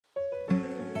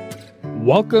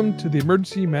Welcome to the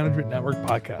Emergency Management Network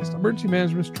podcast, emergency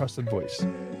management's trusted voice,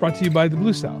 brought to you by the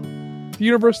Blue Cell, the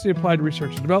University of Applied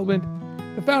Research and Development,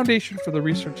 the foundation for the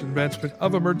research and advancement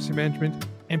of emergency management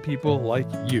and people like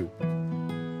you.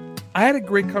 I had a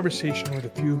great conversation with a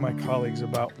few of my colleagues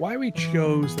about why we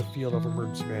chose the field of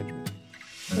emergency management.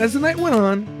 And as the night went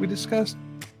on, we discussed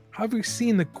how we've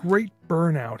seen the great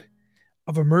burnout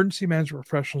of emergency management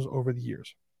professionals over the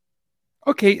years.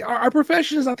 Okay, our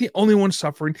profession is not the only one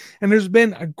suffering, and there's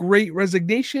been a great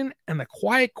resignation and the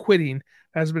quiet quitting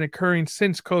that has been occurring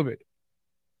since COVID.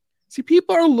 See,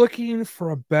 people are looking for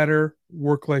a better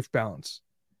work-life balance.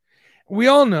 We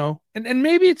all know, and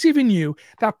maybe it's even you,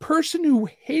 that person who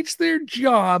hates their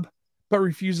job but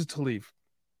refuses to leave.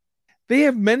 They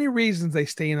have many reasons they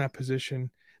stay in that position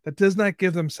that does not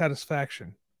give them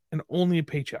satisfaction and only a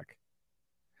paycheck.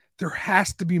 There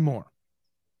has to be more.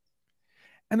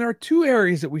 And there are two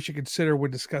areas that we should consider when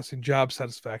discussing job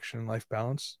satisfaction and life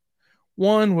balance.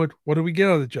 One, what do we get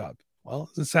out of the job? Well,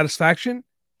 is it satisfaction,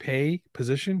 pay,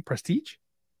 position, prestige?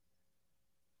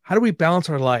 How do we balance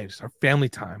our lives, our family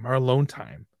time, our alone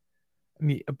time, and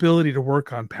the ability to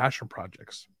work on passion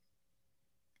projects?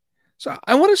 So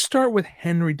I want to start with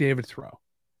Henry David Thoreau.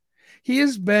 He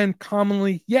has been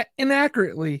commonly, yet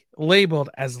inaccurately, labeled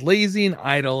as lazy and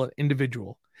idle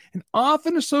individual, and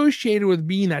often associated with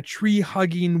being a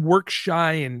tree-hugging,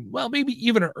 work-shy, and, well, maybe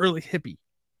even an early hippie.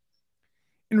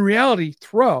 In reality,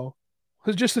 Thoreau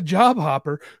was just a job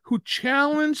hopper who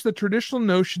challenged the traditional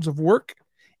notions of work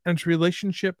and its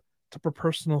relationship to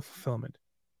personal fulfillment.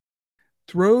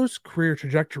 Thoreau's career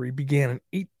trajectory began in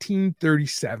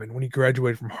 1837 when he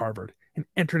graduated from Harvard and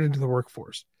entered into the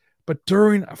workforce, but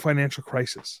during a financial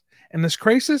crisis. And this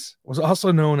crisis was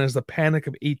also known as the Panic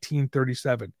of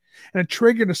 1837, and it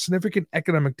triggered a significant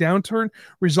economic downturn,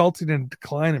 resulting in a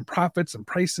decline in profits, and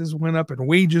prices went up, and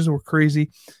wages were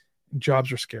crazy, and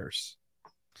jobs were scarce.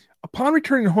 Upon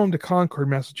returning home to Concord,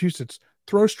 Massachusetts,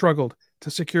 Thoreau struggled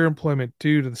to secure employment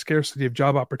due to the scarcity of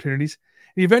job opportunities,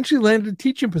 and he eventually landed a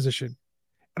teaching position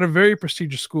at a very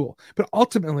prestigious school, but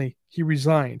ultimately he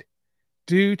resigned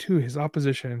due to his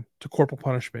opposition to corporal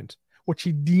punishment, which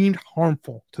he deemed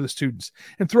harmful to the students.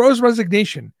 And Thoreau's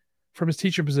resignation from his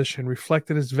teacher position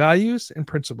reflected his values and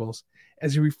principles,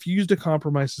 as he refused to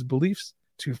compromise his beliefs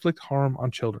to inflict harm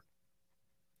on children.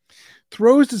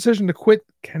 Thoreau's decision to quit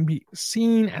can be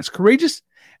seen as courageous,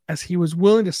 as he was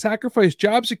willing to sacrifice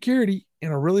job security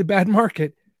in a really bad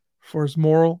market for his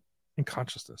moral and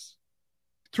consciousness.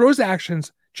 Thoreau's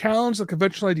actions challenged the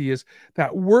conventional ideas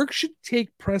that work should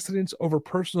take precedence over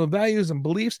personal values and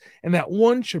beliefs, and that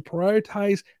one should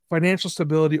prioritize financial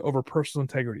stability over personal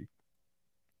integrity.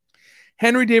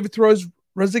 Henry David Thoreau's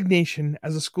resignation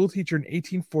as a school teacher in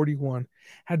 1841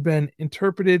 had been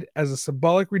interpreted as a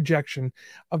symbolic rejection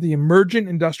of the emergent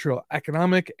industrial,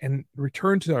 economic, and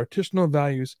return to the artisanal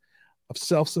values of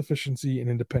self-sufficiency and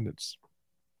independence.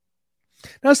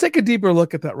 Now let's take a deeper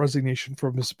look at that resignation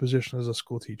from his position as a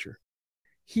school teacher.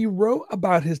 He wrote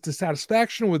about his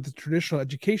dissatisfaction with the traditional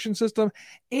education system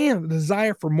and the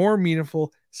desire for more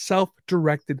meaningful,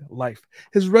 self-directed life.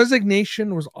 His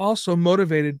resignation was also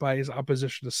motivated by his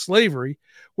opposition to slavery,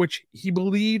 which he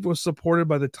believed was supported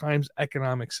by the time's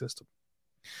economic system.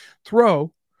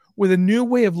 Thoreau, with a new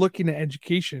way of looking at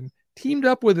education, teamed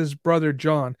up with his brother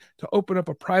John to open up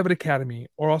a private academy,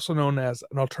 or also known as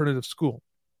an alternative school.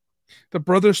 The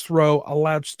brothers Thoreau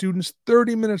allowed students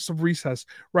 30 minutes of recess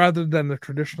rather than the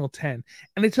traditional 10,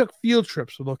 and they took field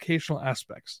trips with vocational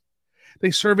aspects.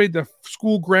 They surveyed the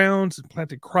school grounds and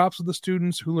planted crops with the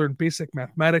students, who learned basic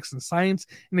mathematics and science,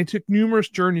 and they took numerous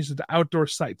journeys into outdoor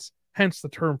sites, hence the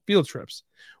term field trips,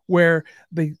 where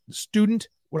the student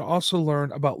would also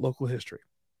learn about local history.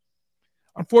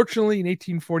 Unfortunately, in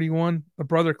 1841, the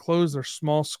brother closed their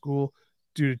small school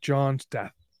due to John's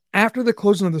death. After the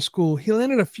closing of the school, he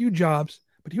landed a few jobs,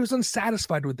 but he was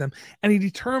unsatisfied with them, and he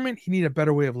determined he needed a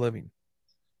better way of living.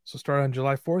 So starting on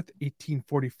July 4th,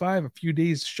 1845, a few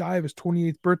days shy of his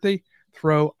 28th birthday,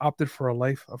 Thoreau opted for a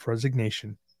life of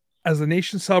resignation. As the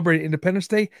nation celebrated Independence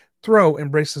Day, Thoreau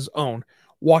embraced his own,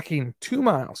 walking 2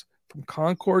 miles from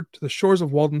Concord to the shores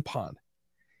of Walden Pond.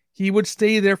 He would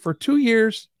stay there for 2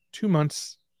 years, 2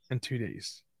 months, and 2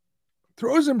 days.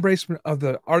 Thoreau's embracement of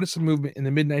the artisan movement in the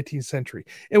mid-19th century,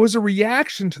 it was a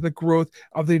reaction to the growth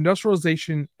of the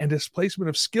industrialization and displacement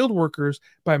of skilled workers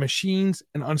by machines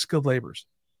and unskilled laborers.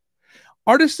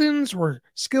 Artisans were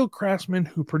skilled craftsmen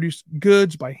who produced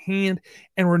goods by hand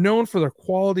and were known for their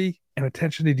quality and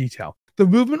attention to detail. The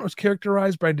movement was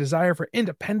characterized by a desire for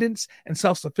independence and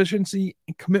self-sufficiency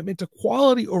and commitment to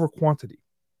quality over quantity.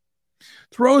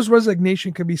 Thoreau's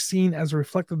resignation can be seen as a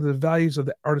reflection of the values of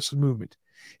the artisan movement.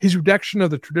 His rejection of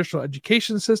the traditional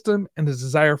education system and his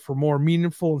desire for more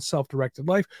meaningful and self-directed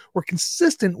life were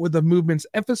consistent with the movement's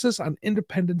emphasis on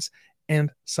independence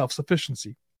and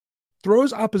self-sufficiency.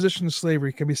 Thoreau's opposition to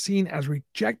slavery can be seen as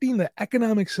rejecting the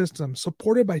economic system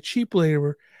supported by cheap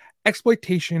labor,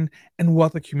 exploitation, and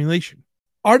wealth accumulation.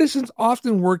 Artisans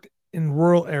often worked in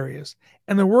rural areas,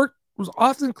 and their work was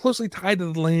often closely tied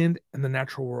to the land and the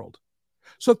natural world.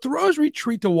 So Thoreau's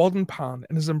retreat to Walden Pond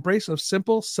and his embrace of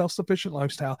simple, self-sufficient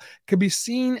lifestyle can be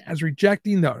seen as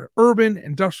rejecting the urban,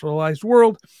 industrialized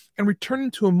world and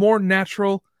returning to a more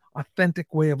natural,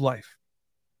 authentic way of life.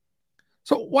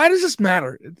 So why does this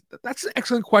matter? That's an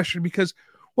excellent question because,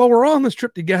 well, we're all on this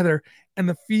trip together, and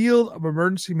the field of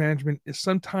emergency management is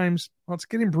sometimes, well, it's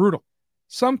getting brutal.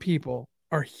 Some people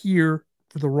are here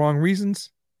for the wrong reasons,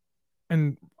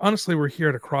 and honestly, we're here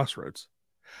at a crossroads.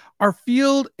 Our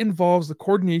field involves the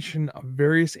coordination of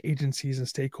various agencies and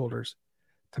stakeholders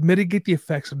to mitigate the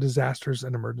effects of disasters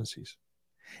and emergencies.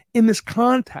 In this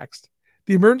context,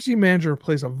 the emergency manager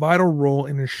plays a vital role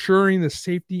in ensuring the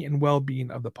safety and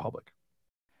well-being of the public.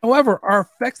 However, our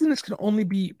effectiveness can only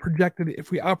be projected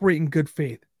if we operate in good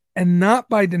faith and not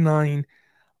by denying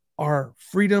our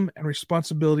freedom and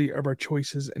responsibility of our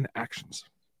choices and actions.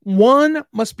 One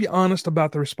must be honest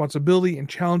about the responsibility and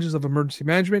challenges of emergency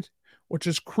management, which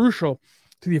is crucial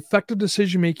to the effective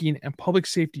decision-making and public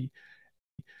safety.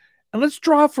 And let's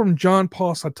draw from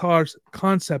Jean-Paul Sartre's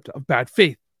concept of bad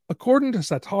faith. According to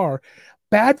Sartre,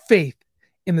 bad faith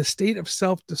in the state of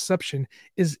self-deception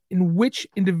is in which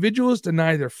individuals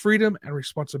deny their freedom and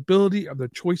responsibility of their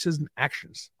choices and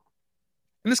actions.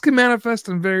 And this can manifest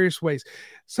in various ways,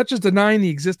 such as denying the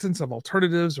existence of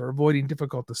alternatives or avoiding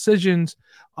difficult decisions,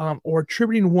 or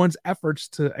attributing one's efforts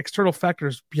to external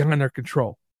factors beyond their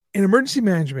control. In emergency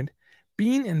management,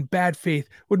 being in bad faith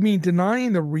would mean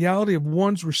denying the reality of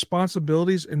one's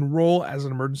responsibilities and role as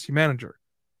an emergency manager.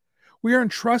 We are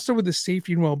entrusted with the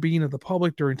safety and well-being of the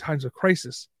public during times of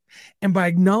crisis. And by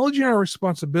acknowledging our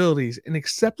responsibilities and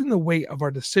accepting the weight of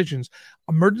our decisions,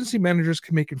 emergency managers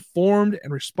can make informed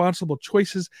and responsible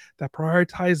choices that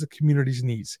prioritize the community's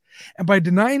needs. And by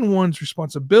denying one's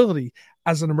responsibility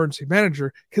as an emergency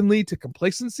manager can lead to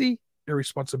complacency,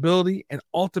 irresponsibility, and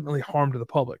ultimately harm to the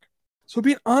public. So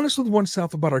being honest with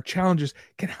oneself about our challenges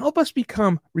can help us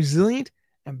become resilient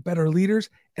and better leaders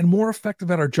and more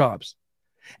effective at our jobs.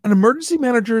 And emergency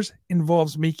managers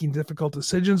involves making difficult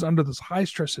decisions under those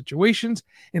high-stress situations,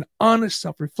 and honest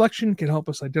self-reflection can help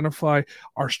us identify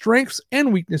our strengths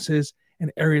and weaknesses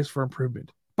and areas for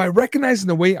improvement. By recognizing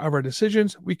the weight of our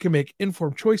decisions, we can make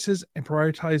informed choices and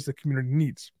prioritize the community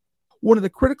needs. One of the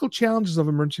critical challenges of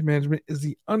emergency management is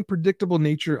the unpredictable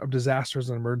nature of disasters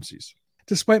and emergencies.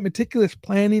 Despite meticulous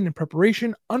planning and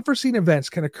preparation, unforeseen events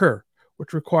can occur,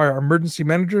 which require emergency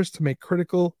managers to make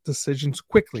critical decisions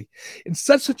quickly. In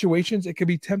such situations, it can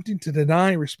be tempting to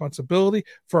deny responsibility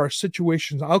for our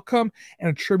situation's outcome and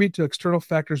attribute to external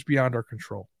factors beyond our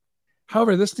control.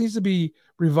 However, this needs to be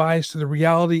revised to the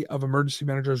reality of emergency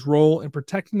managers' role in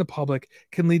protecting the public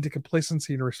can lead to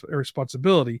complacency and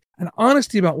irresponsibility, and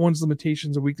honesty about one's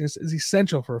limitations and weakness is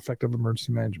essential for effective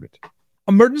emergency management.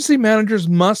 Emergency managers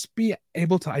must be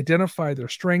able to identify their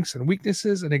strengths and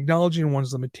weaknesses, and acknowledging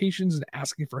one's limitations and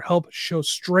asking for help shows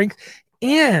strength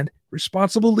and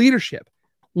responsible leadership.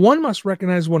 One must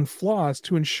recognize one's flaws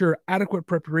to ensure adequate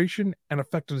preparation and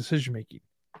effective decision-making.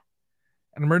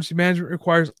 And emergency management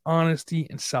requires honesty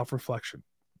and self-reflection.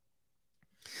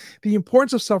 The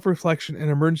importance of self-reflection in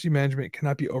emergency management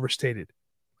cannot be overstated.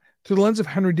 Through the lens of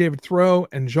Henry David Thoreau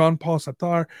and Jean-Paul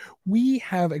Sartre, we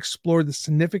have explored the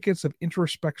significance of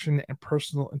introspection and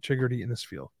personal integrity in this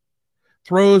field.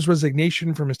 Thoreau's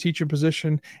resignation from his teaching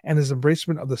position and his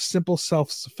embracement of the simple,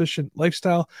 self-sufficient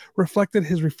lifestyle reflected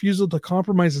his refusal to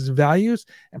compromise his values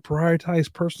and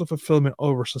prioritize personal fulfillment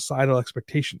over societal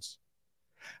expectations.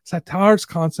 Sartre's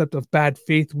concept of bad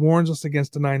faith warns us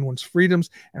against denying one's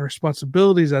freedoms and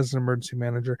responsibilities as an emergency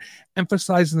manager,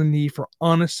 emphasizing the need for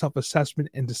honest self-assessment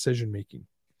and decision-making.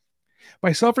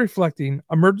 By self-reflecting,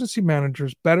 emergency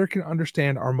managers better can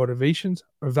understand our motivations,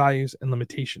 our values, and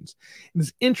limitations. And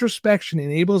this introspection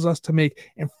enables us to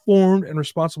make informed and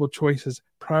responsible choices,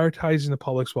 prioritizing the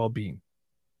public's well-being.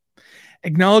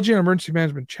 Acknowledging emergency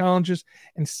management challenges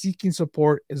and seeking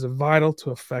support is vital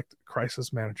to effect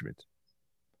crisis management.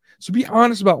 So be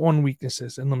honest about one's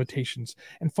weaknesses and limitations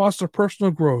and foster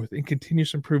personal growth and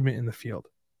continuous improvement in the field.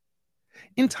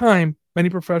 In time,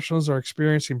 many professionals are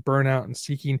experiencing burnout and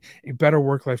seeking a better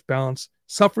work-life balance.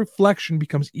 Self-reflection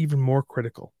becomes even more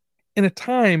critical. In a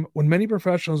time when many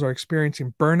professionals are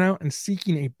experiencing burnout and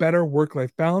seeking a better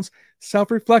work-life balance,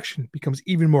 self-reflection becomes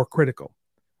even more critical.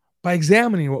 By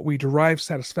examining what we derive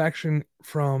satisfaction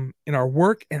from in our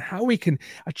work and how we can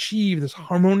achieve this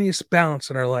harmonious balance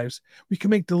in our lives, we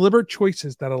can make deliberate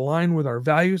choices that align with our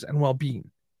values and well-being.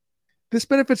 This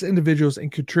benefits individuals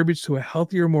and contributes to a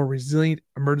healthier, more resilient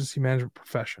emergency management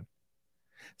profession.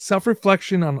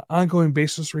 Self-reflection on an ongoing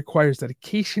basis requires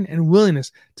dedication and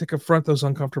willingness to confront those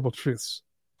uncomfortable truths.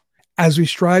 As we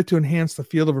strive to enhance the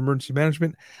field of emergency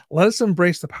management, let us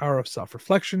embrace the power of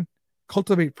self-reflection,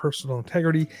 cultivate personal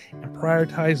integrity, and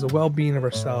prioritize the well-being of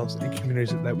ourselves and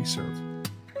communities that we serve.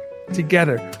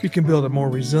 Together, we can build a more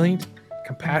resilient,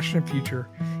 compassionate future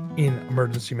in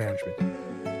emergency management.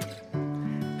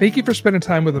 Thank you for spending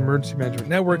time with Emergency Management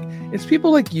Network. It's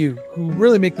people like you who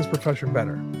really make this profession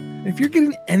better. And if you're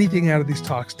getting anything out of these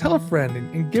talks, tell a friend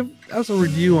and give us a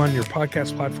review on your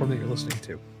podcast platform that you're listening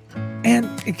to. And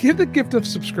give the gift of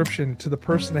subscription to the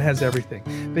person that has everything.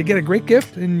 They get a great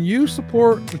gift, and you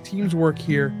support the team's work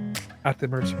here at the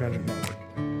Emergency Management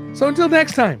Network. So until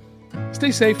next time,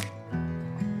 stay safe,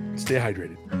 stay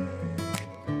hydrated.